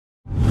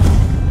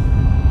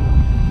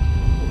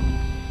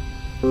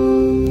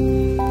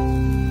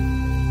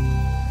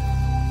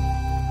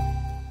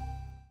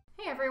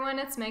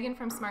everyone, it's Megan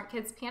from Smart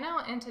Kids Piano,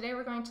 and today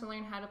we're going to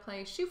learn how to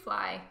play Shoo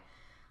Fly.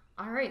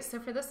 Alright,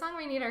 so for this song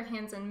we need our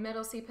hands in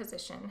middle C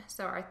position.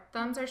 So our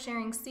thumbs are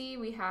sharing C,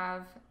 we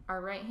have our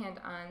right hand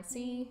on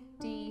C,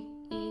 D,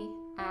 E,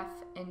 F,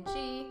 and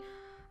G.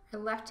 Our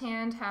left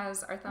hand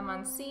has our thumb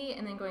on C,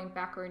 and then going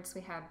backwards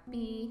we have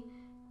B,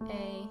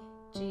 A,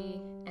 G,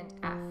 and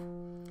F.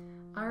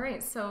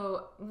 Alright,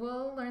 so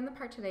we'll learn the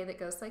part today that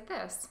goes like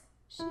this.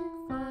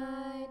 Shoo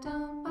fly,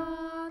 don't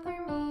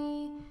bother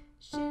me.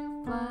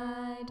 Shoo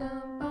fly,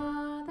 don't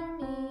bother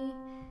me.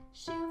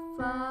 Shoo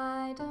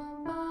fly,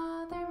 don't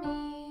bother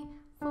me,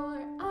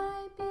 for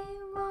I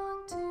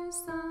belong to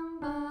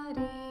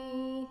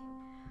somebody.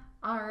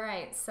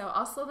 Alright, so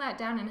I'll slow that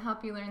down and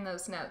help you learn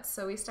those notes.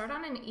 So we start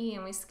on an E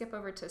and we skip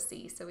over to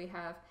C. So we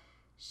have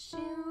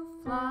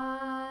shoo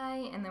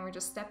fly, and then we're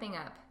just stepping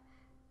up.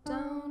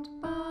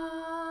 Don't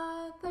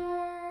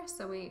bother.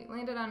 So we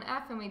landed on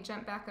F and we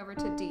jump back over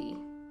to D.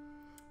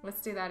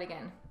 Let's do that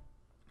again.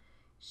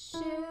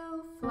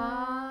 Shoo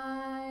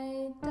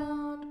fly,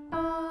 don't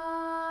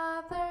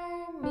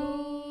bother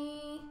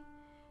me.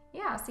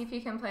 Yeah, see if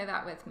you can play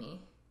that with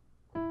me.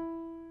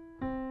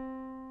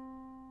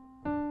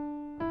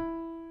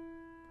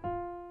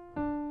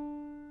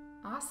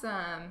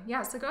 Awesome.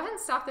 Yeah, so go ahead and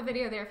stop the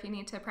video there if you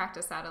need to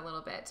practice that a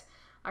little bit.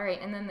 All right,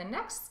 and then the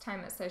next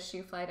time it says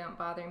shoo fly, don't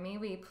bother me,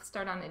 we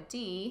start on a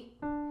D.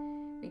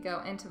 We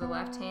go into the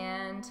left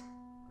hand.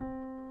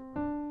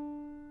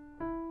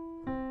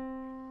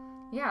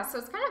 Yeah, so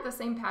it's kind of the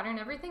same pattern.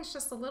 Everything's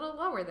just a little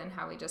lower than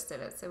how we just did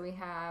it. So we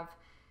have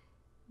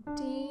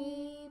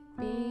D,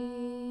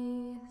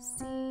 B,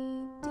 C,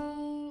 D,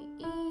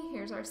 E.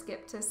 Here's our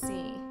skip to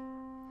C.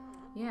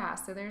 Yeah,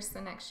 so there's the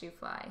next shoo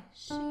fly.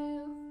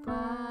 Shoo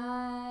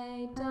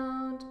fly,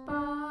 don't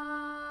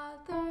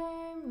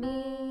bother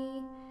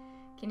me.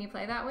 Can you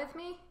play that with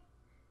me?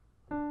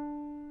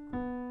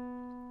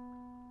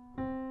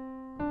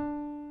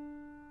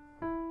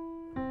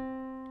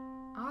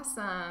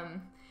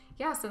 Awesome.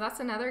 Yeah, so that's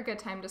another good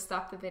time to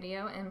stop the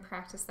video and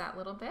practice that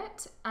little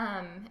bit.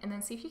 And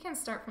then see if you can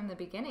start from the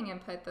beginning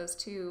and put those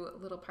two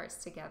little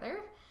parts together.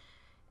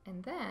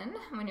 And then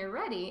when you're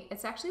ready,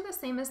 it's actually the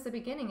same as the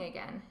beginning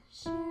again.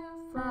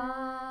 Shoo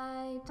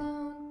fly,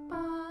 don't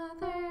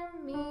bother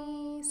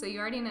me. So you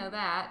already know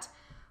that.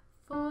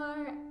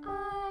 For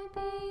I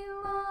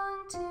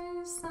belong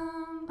to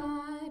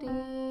somebody.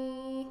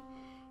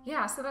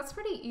 Yeah, so that's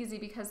pretty easy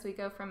because we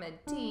go from a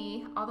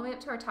D all the way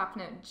up to our top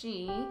note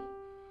G.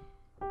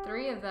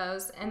 3 of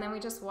those, and then we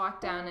just walk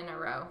down in a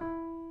row.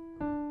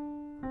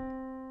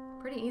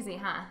 Pretty easy,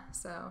 huh?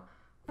 So,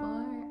 for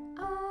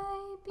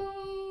I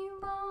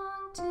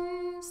belong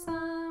to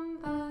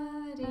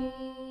somebody.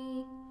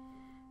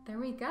 There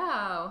we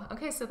go.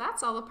 Okay, so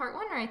that's all of part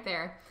 1 right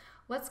there.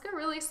 Let's go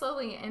really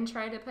slowly and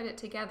try to put it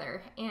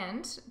together.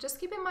 And just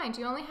keep in mind,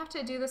 you only have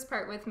to do this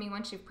part with me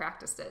once you've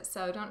practiced it,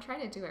 so don't try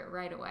to do it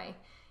right away.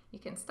 You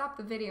can stop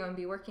the video and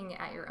be working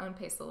at your own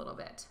pace a little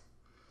bit.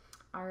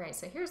 All right,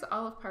 so here's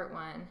all of part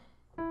 1.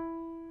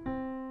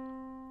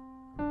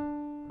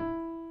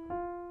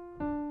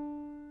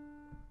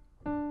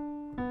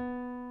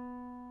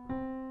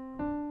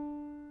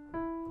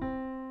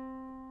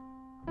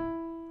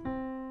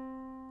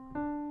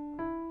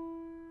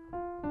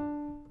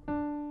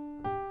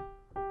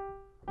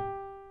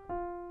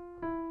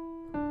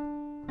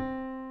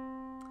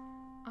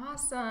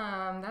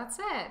 Awesome, that's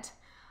it.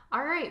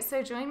 All right,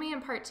 so join me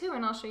in part 2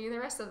 and I'll show you the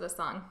rest of the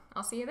song.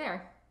 I'll see you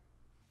there.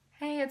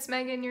 Hey, it's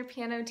Megan, your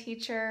piano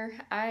teacher.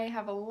 I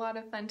have a lot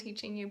of fun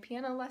teaching you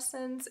piano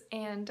lessons,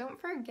 and don't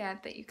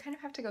forget that you kind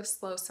of have to go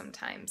slow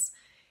sometimes.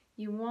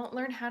 You won't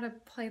learn how to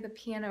play the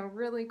piano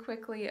really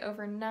quickly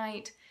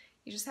overnight.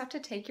 You just have to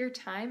take your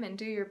time and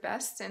do your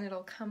best, and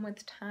it'll come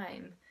with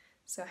time.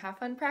 So have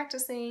fun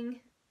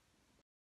practicing.